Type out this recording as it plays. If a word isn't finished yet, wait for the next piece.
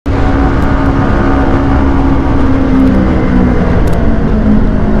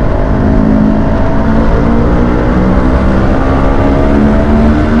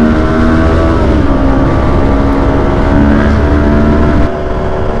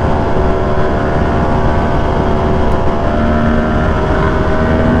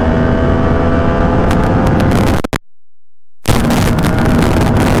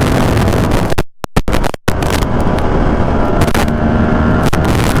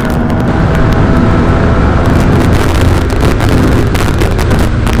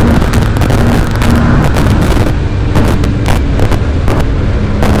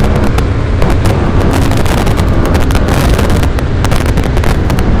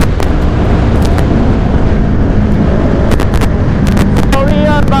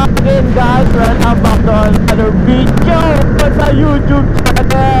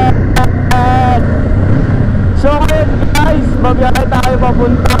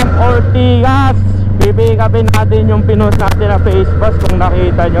ng Ortigas. Pipikapin natin yung pinost natin na face mask. Kung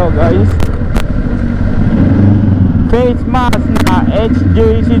nakita nyo guys, face mask na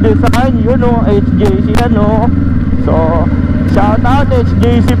HJC design. Yun o, HJC yan o. So shout out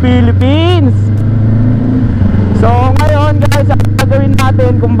HJC Philippines. So ngayon guys, ang gagawin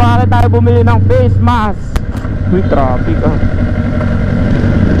natin kung bakit tayo bumili ng face mask. Uy, traffic ah.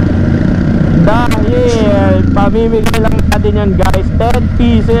 Dahil pamimigay lang natin yan guys, 10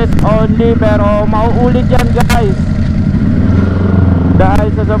 pieces only. Pero mauulit yan guys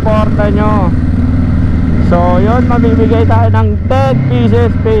dahil sa suporta nyo. So yun, mamimigay tayo ng 10 pieces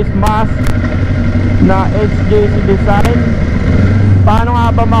face mask na HJC design. Paano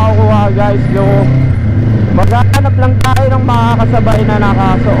nga ba makukuha guys? Yung maghahanap lang tayo ng makakasabay na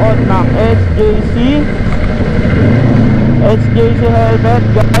nakasuot ng HJC helmet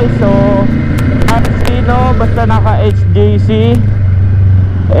guys. So at sino basta naka HJC,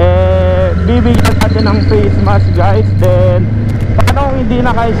 bibigyan natin ng face mask guys. Then paano kung hindi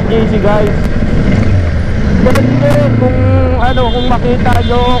naka HJC guys? Then kung ano, kung makita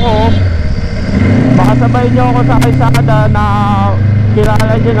nyo ako, makasabay nyo ako sa kalsada na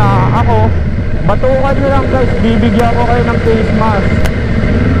kilala nyo na ako, batukan nyo lang guys, bibigyan ko kayo ng face mask.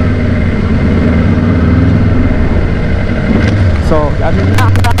 So ano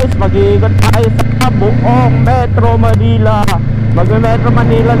na guys, mag-iikot tayo sa buong Metro Manila. Mag-Metro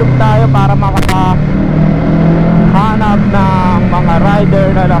Manila loop tayo para makakahanap ng mga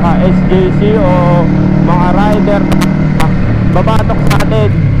rider na naka SJC o mga rider na babatok sa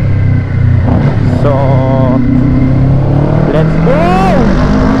atin. So let's go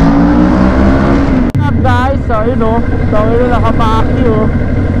up guys. So yun o, so yun nakapaki o.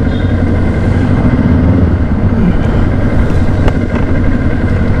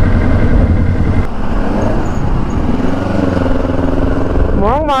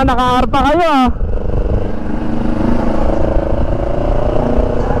 Mukhang mga nakaarpa kayo ah.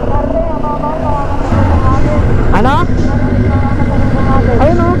 Ano?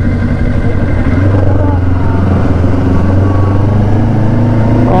 Ayun o.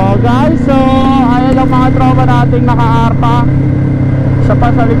 Oh guys, so ayan ang mga tropa nating nakaarpa. Isa pa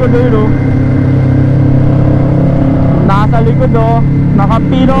sa likod yun o. Nasa likod o.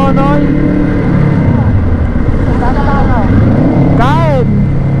 Nakapinonoy. Kain.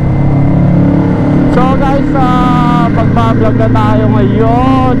 So guys, pagbablog na tayo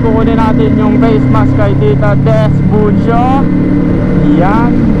ngayon. Kukunin natin yung face mask kay Tita Des Buncio.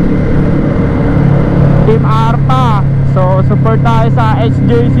 Yan, Team Arpa. So support tayo sa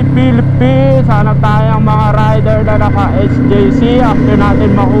HJC Philippines. Hanap tayo ng mga rider na naka HJC after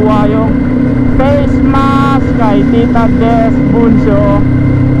natin makuha yung face mask kay Tita Des Buncio.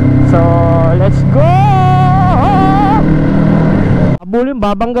 So let's go. Abulin,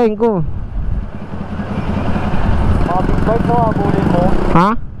 babanggain ko. Mga big bike mo, abulin mo.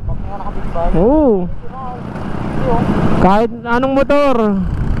 Ha? Pag nga naka big bike. Oo. Kahit anong motor.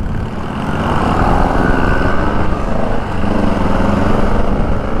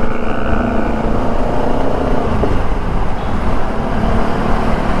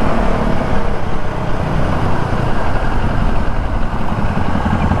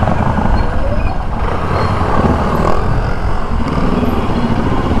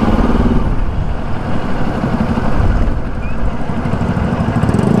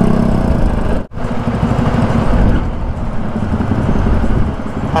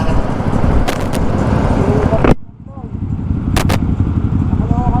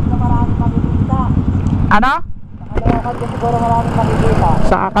 Ano? Sa Caloocan siguro maraming makikita.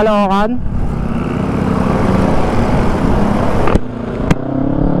 Sa Caloocan?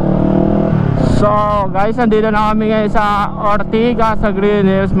 So guys, nandito na kami ngayon sa Ortigas, sa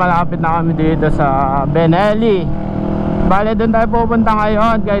Green Hills. Malapit na kami dito sa Benelli. Bale doon tayo pupunta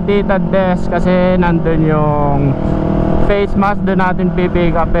ngayon kay Tita Des, kasi nandun yung face mask. Doon natin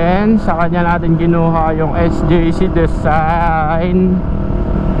pipick upin. Sa kanya natin ginuha yung SJC design.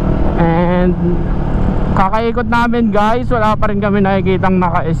 And kakaikot namin guys, wala pa rin kami nakikitang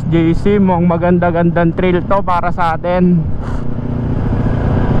naka SJC. Mukhang maganda-gandang trail to para sa atin.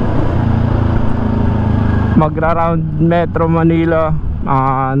 Magra-round Metro Manila,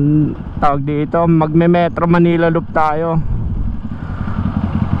 tawag dito, magme-Metro Manila loop tayo.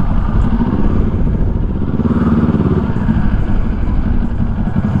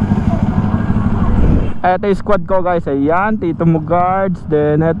 Eto yung squad ko guys, ayan, Tito mo guards.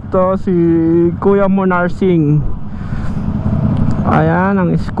 Then eto si Kuya mo nursing. Ayan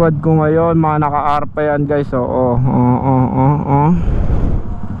ang squad ko ngayon, mga naka-arpa yan guys. Oh.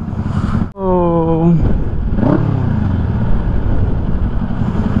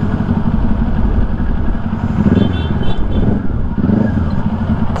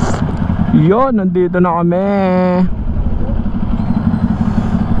 Yun, nandito na kami.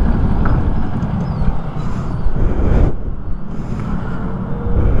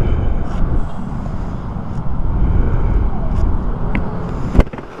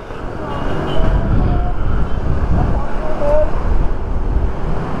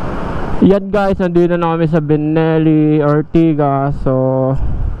 Yan guys, nandito na kami sa Benelli, Ortigas. So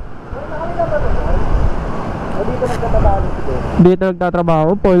dito nagtatrabaho dito. dito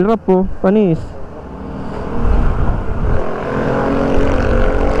nagtatrabaho, foil wrap po, panis.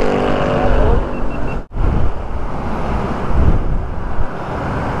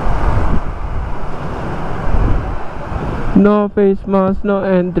 No face mask, no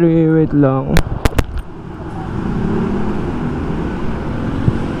entry, wait lang.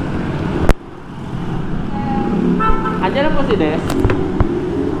 Andiyan na po si Des.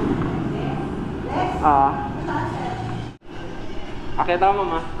 Akita mo,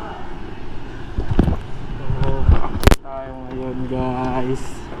 mama. So, akit tayo ngayon, guys.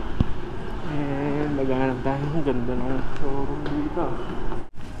 And maghahanap tayo. Ang ganda ng showroom dito.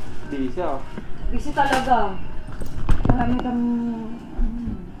 Bisa. Busy talaga. Marami kang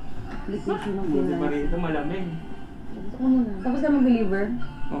application ng Buti pa Finland. rito, malamig. Tapos na mag-deliver?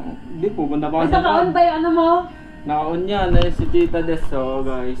 Oo. Hindi, pupunta pa Ay, ako naka-on ba yung ano mo? Naka-on yan, dahil si Tita Des. So,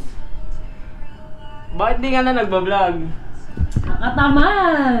 guys. Bakit di ka na nagbablog?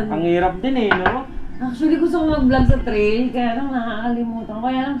 Nakatamad! Ang hirap din eh, no? Actually, gusto ko mag-vlog sa trail, kaya lang nakakalimutan.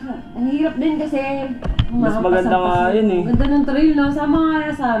 Kaya lang, ang hirap din kasi. Mas maganda nga yun eh. Ganda ng trail, no? Sama nga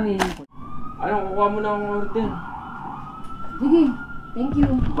kaya sa amin. Ano, kukuha mo na akong order. Sige, thank you.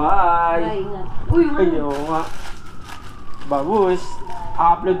 Bye! Bye, ingat. Uy, ano? Ayaw nga. Bagus.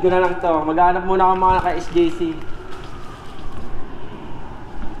 I-upload ko na lang to. Maghanap muna ako mga naka-SJC.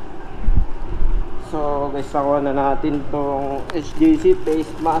 So guys, nakuha na natin tong SJC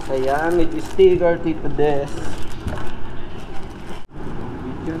face mask. Ayan, with sticker, Tito Des.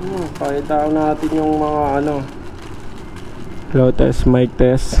 Yan mo, pakita natin yung mga ano. Hello test, mic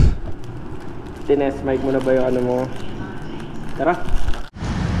test. Tinest mic mo na ba yung ano mo? Tara.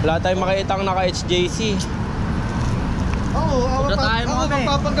 Wala tayong makitang naka-HJC. Oo, ako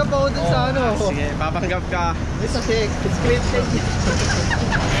magpapanggap ako dun sa ano. Sige, papanggap ka. Ito si description.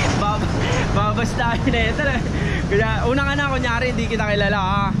 Babas tayo na ito na. Kaya una ka na, kunyari hindi kita kilala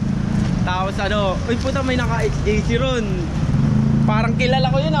ha. Tapos ano, uy puta may naka-HJC ron. Parang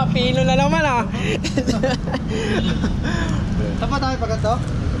kilala ko yun ha, Pino na naman ha. Tama tayo pag ito?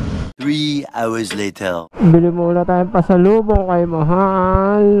 3 hours later. Bili muna tayong pasalubong kay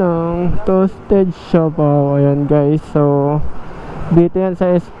Mahal ng toasted siopaw. Ayan guys, so dito yan sa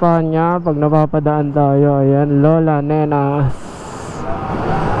Espanya. Pag napapadaan tayo, ayan, Lola Nenas.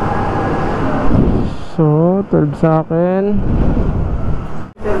 So 12 sa akin.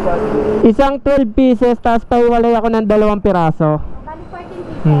 Isang 12 pieces, tapos pahiwalay ako ng 2 piraso. Bali 14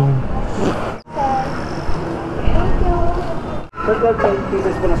 pieces. So 12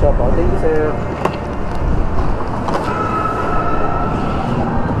 pieces po na sopa. Thank you, sir.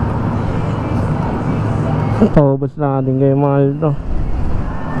 Paubos na natin kay Mahal to.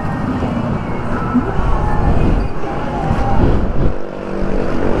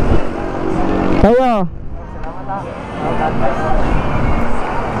 Tayo.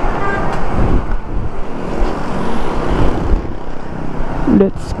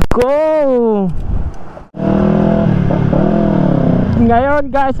 Let's go.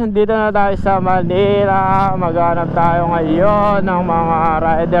 Ngayon guys, nandito na tayo sa Manila. Maghanap tayo ngayon ng mga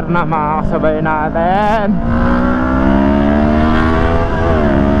rider na makakasabay natin.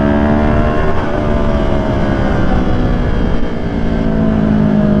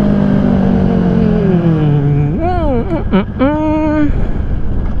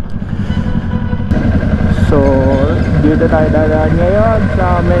 So, dito tayo dadaan ngayon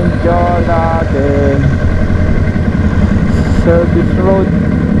sa medyo dating service road.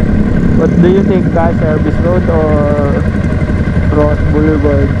 What do you think guys? Service road or Ross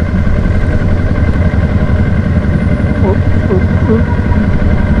Boulevard?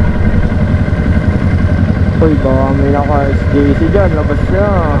 Uy, baka may naka-SJC dyan. Labas siya.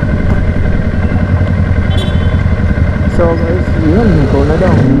 So guys, yun. Ikaw na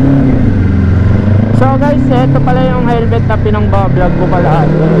daw. So guys, ito pala yung helmet na pinang-vlog ko pala.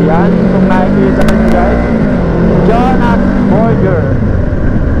 Ayan, kung nakikita nyo guys, Jonas Folger.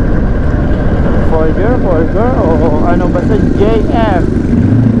 Folger o ano ba sa JF.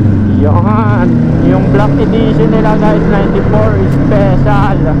 Yan, yung black edition nila guys, 94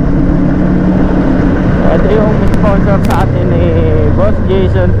 special. Ito yung sponsor sa atin ni Boss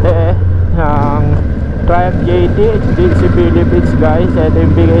Jason ng Triumph JT HDC Philippines guys. Ito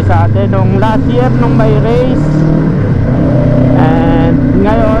yung bigay sa atin nung last year nung may race. And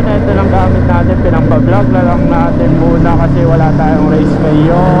ngayon ito lang gamit natin, pinampa-vlog na lang natin muna kasi wala tayong race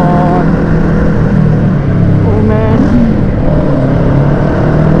ngayon. Oh man.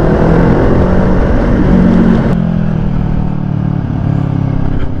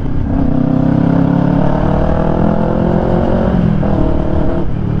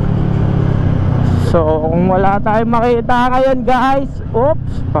 So kung wala tayong makita ngayon guys,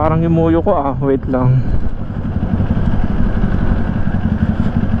 oops, parang imuyo ko wait lang.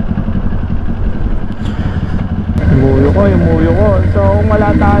 Imuyo ko. So kung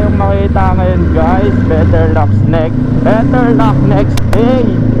wala tayong makita ngayon guys, better luck next day.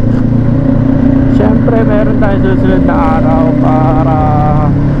 Siyempre meron tayong susunod na araw para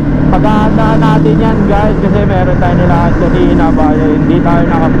pag-aandaan natin yan guys, kasi meron tayo nilahat kanina. Baya hindi tayo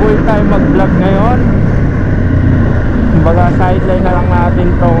naka full time mag vlog ngayon. Kumbaga sideline na lang natin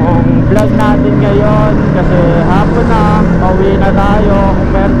tong vlog natin ngayon kasi hapon na, pauwi na tayo. Kung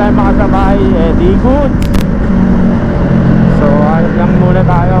meron tayong makasabay, di good. So ayos lang muna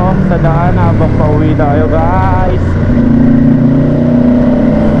tayo sa daan habang pauwi tayo guys.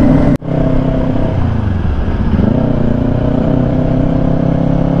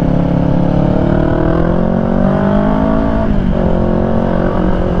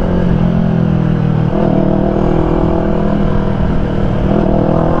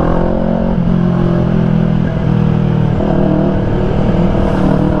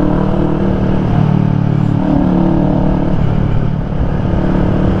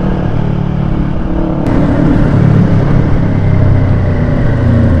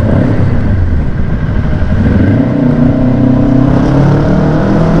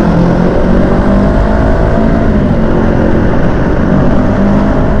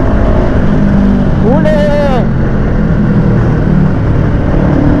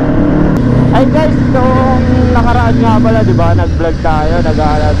 Nga pala diba, nag-vlog tayo,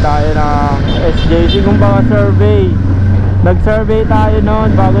 nag-aaral tayo ng SJC, kumbaga survey. Nag-survey tayo noon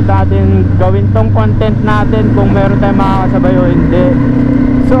bago natin gawin tong content natin kung meron tayong makakasabay o hindi.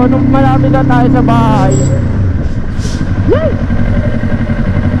 So nung malapit na tayo sa bahay, yay!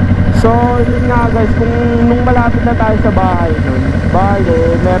 So yun nga guys, kung nung malapit na tayo sa bahay nun, bale,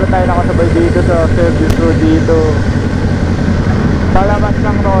 meron tayo nakasabay dito sa service road dito sa labas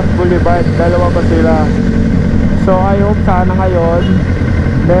ng Ross Boulevard, dalawa pa sila. So I hope sana ngayon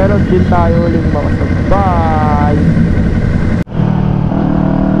meron din tayo uling makasabay.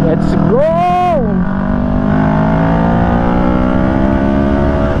 Let's go!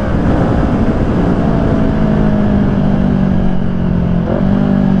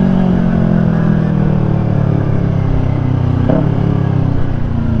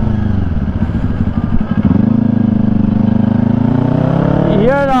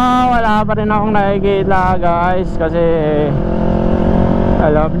 Wala pa rin akong nakikita guys kasi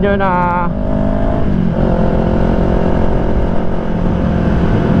alam nyo na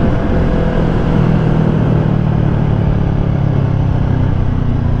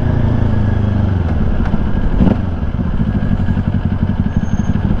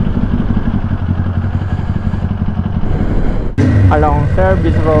along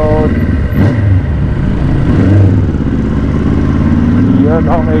service road. Yun,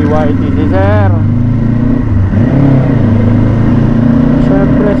 okay, YTC sir.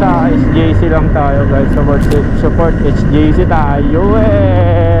 Siyempre sa SJC lang tayo guys, support SJC tayo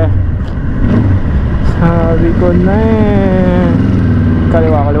sabi ko na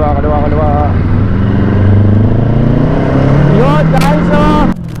kaliwa. Yun guys,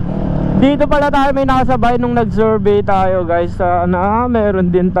 dito pala tayo may nakasabay nung nag-survey tayo guys. Sana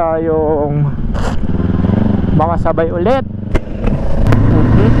meron din tayong makasabay ulit.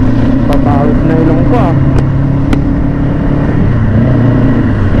 Papawid na ilong ko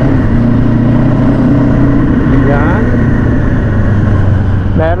yan.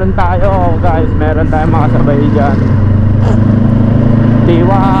 Meron tayo guys, meron tayong makasabay dyan.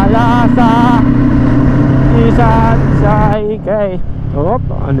 Tiwala sa isa't isa ikay. Op,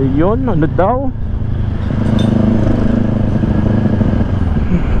 ano yun? Ano daw?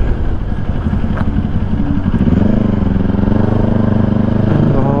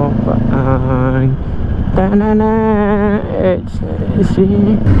 Ta-na-na, it's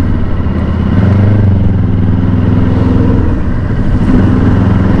easy.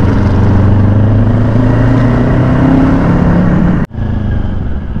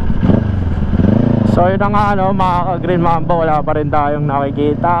 So yun na nga mga ka-Greenmamba, wala pa rin tayong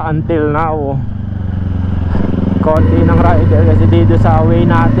nakikita until now. konti ng rider kasi dito sa way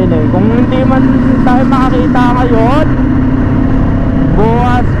natin eh. Kung hindi man tayo makakita ngayon,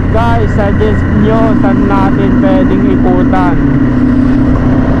 bukas guys, suggest nyo saan natin pwedeng ikutan.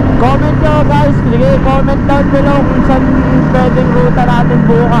 Comment nyo guys, sige, comment down below kung saan pwedeng ruta natin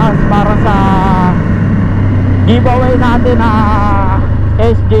bukas para sa giveaway natin na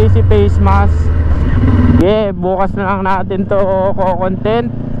SJC face mask. Yeah, bukas na lang natin to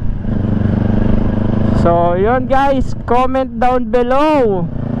content. So yun guys, comment down below.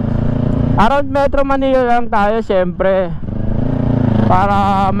 Around Metro Manila lang tayo syempre,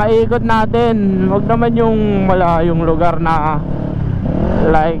 para maikot natin. Huwag naman yung malayong lugar na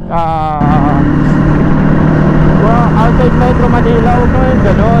like outside Metro Manila. Huwag naman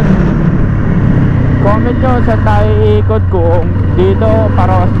ganun. Comment nyo saan tayo iikot, kung dito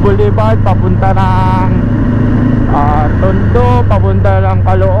Paros Boulevard papunta ng Tondo, papunta ng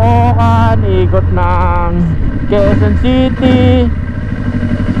Caloocan, ikot ng Quezon City,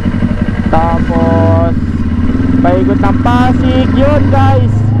 tapos paikot ng Pasig. Yun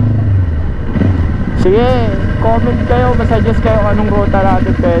guys, sige, comment kayo, masuggest kayo anong ruta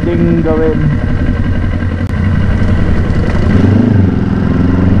natin pwedeng gawin.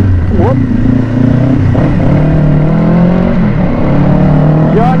 Whoop.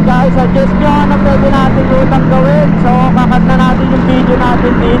 Yun guys, suggest nyo ano pwede natin rutang gawin. So kakat na natin yung video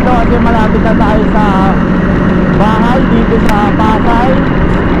natin dito kasi malapit na tayo sa bahay dito sa Pasay.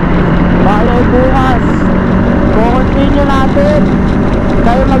 Bale bukas continue natin,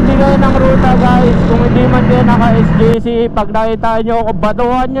 kayo magbigay ng ruta guys. Kung hindi man kayo naka SJC, pag nakita nyo ako,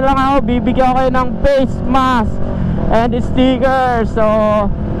 batuhan nyo lang ako, bibigyan ko kayo ng face mask and sticker. So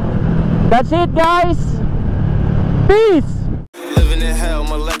that's it guys, peace. Living in hell,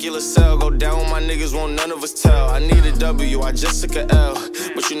 molecular cell. Go down with my niggas, won't none of us tell. I need a W, I just took a L,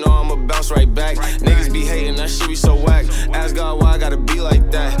 but you know I'ma bounce right back. Niggas be hating, that shit be so whack. Ask God why I gotta be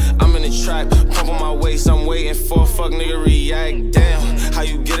like that. I'm in the trap, pumping my waist, I'm waiting for a fuck nigga react. Damn, how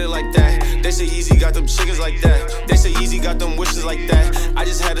you get it like that? They say Easy got them chickens like that. They say Easy got them wishes like that. I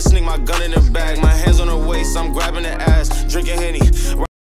just had to sneak my gun in her bag. My hands on her waist, I'm grabbing the ass, drinking Henny.